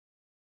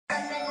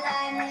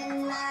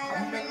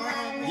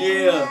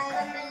Yeah.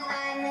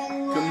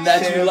 Coming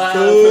at you live.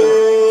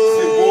 It's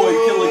your boy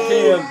Killer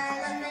Cam.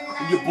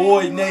 And your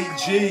boy Nate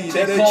G.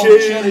 They call me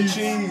Cheddar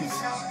Cheese.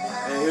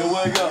 And here we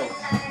go.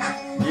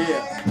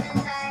 Yeah.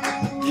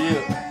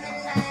 Yeah.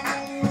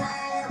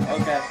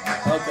 Okay.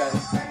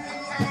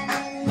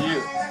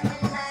 Yeah.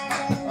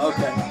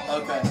 Okay.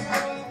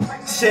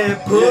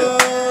 Shampoo. Yeah.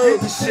 Hit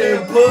the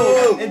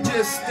shampoo and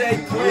just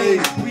stay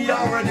clean. We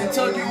already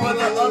told you on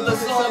the other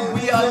song,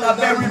 we are not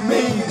very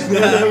mean.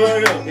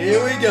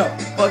 Here we go.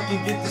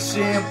 Fucking get the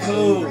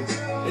shampoo.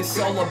 It's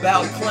all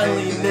about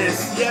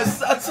cleanliness.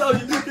 Yes, I tell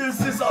you, this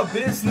is our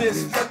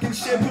business. Fucking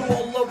shampoo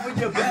all over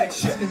your back.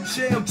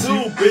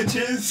 Shampoo,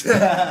 bitches.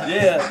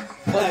 Yeah,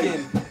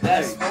 fucking,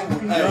 that's what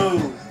we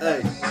do.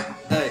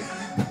 Hey,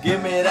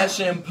 give me that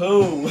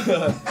shampoo.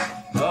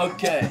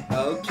 Okay.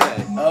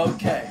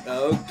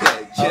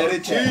 Cheddar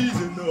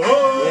cheese in the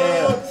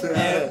house.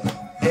 Yeah.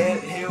 And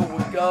here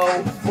we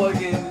go.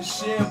 Fucking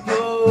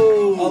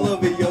shampoo all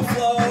over your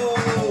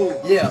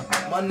flow. Yeah,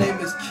 my name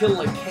is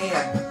Killer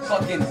Cam.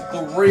 Fucking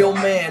the real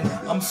man.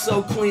 I'm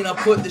so clean. I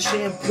put the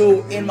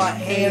shampoo in my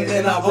hand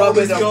and I rub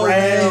it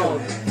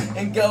around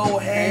and go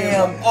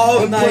ham.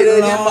 All night put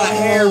it in my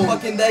hair.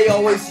 Fucking they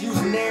always use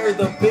Nair.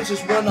 The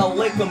bitches when I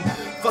lick them.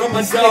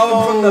 Fucking stick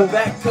them from the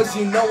back, cause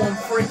you know I'm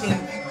freaking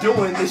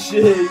doing this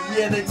shit.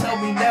 Yeah, they tell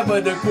me never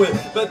to quit,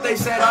 but they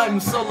said I'm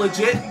so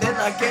legit, then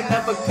I can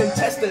never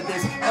contest to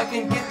this. I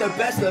can get the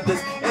best of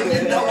this, and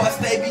you know I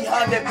stay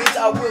behind it, bitch.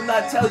 I will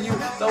not tell you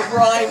the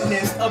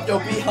rhymeness of your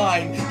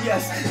behind.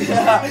 Yes,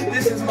 yeah,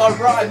 this is my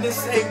rhyme. This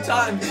same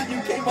time you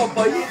came up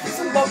by it. This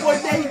is my boy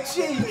Nate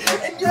G,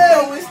 and you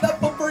know it's not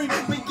for free.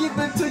 We give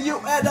it to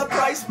you at a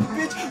price,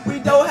 bitch. We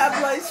don't have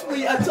lights.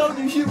 I told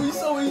you, here we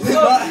so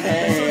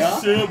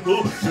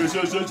shampoo.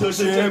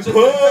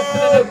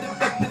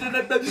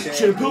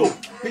 Shampoo,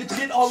 bitch,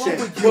 get all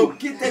over you.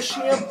 Get that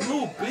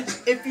shampoo,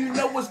 bitch. If you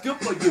know what's good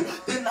for you,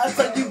 then I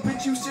tell you,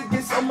 bitch, you should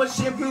get so much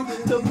shampoo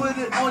to put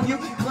it on you.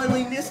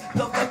 Cleanliness,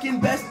 the fucking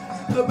best,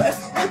 the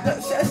best.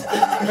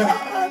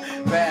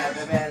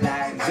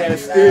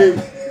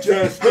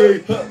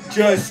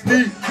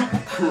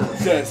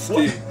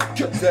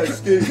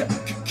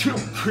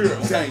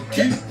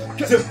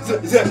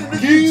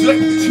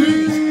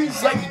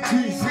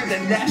 The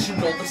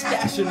national, the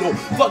stational.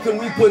 Fucking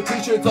we put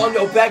t-shirts on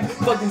your back.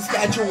 Fucking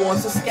Saskatchewan.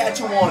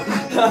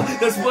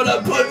 That's what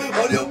I put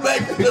on your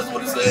back. That's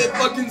what it said.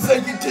 Fucking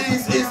Sankey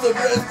Tees is the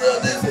rest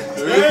of this.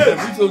 Yeah,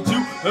 we told you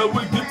how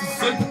we get the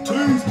Sankey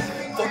Tees.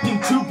 Fucking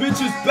two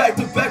bitches back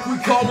to back, we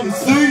call them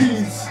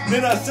C's.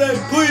 Then I said,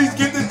 please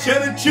get the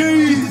cheddar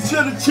cheese.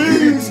 Get the cheddar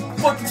cheese.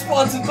 Fucking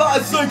sponsored by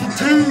Sankey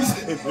Tees.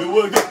 And here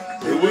we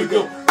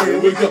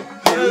go.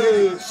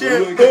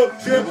 Shampoo.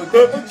 Get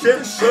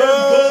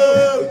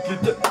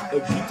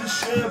the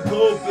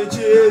shampoo,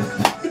 bitches.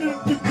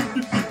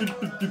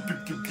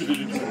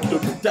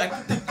 Back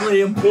to the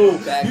shampoo.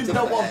 You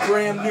know I'm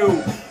brand new.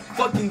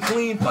 Fucking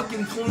clean,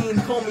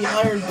 call me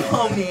Iron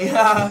Pony.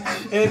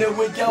 And here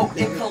we go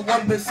in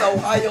Columbus,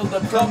 Ohio, the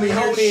Crummy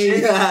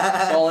Honey.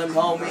 Call him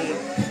homie.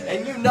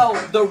 And you know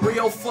the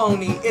real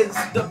phony is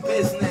the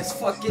business.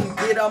 Fucking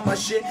get on my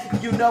shit.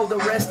 You know the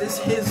rest is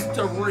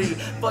history.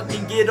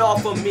 Fucking get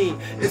off of me.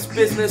 It's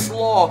business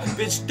law.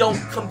 Bitch, don't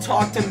come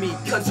talk to me.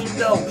 Cause you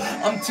know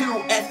I'm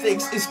too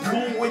ethics. It's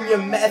cool when you're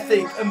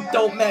methic.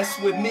 Don't mess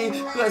with me.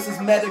 Cause it's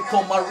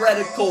medical, my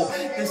reticle.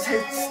 This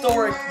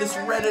historic, this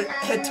rhetoric.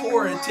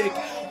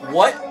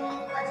 What?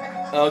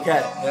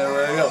 Okay, there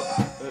we go.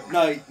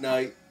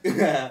 Night.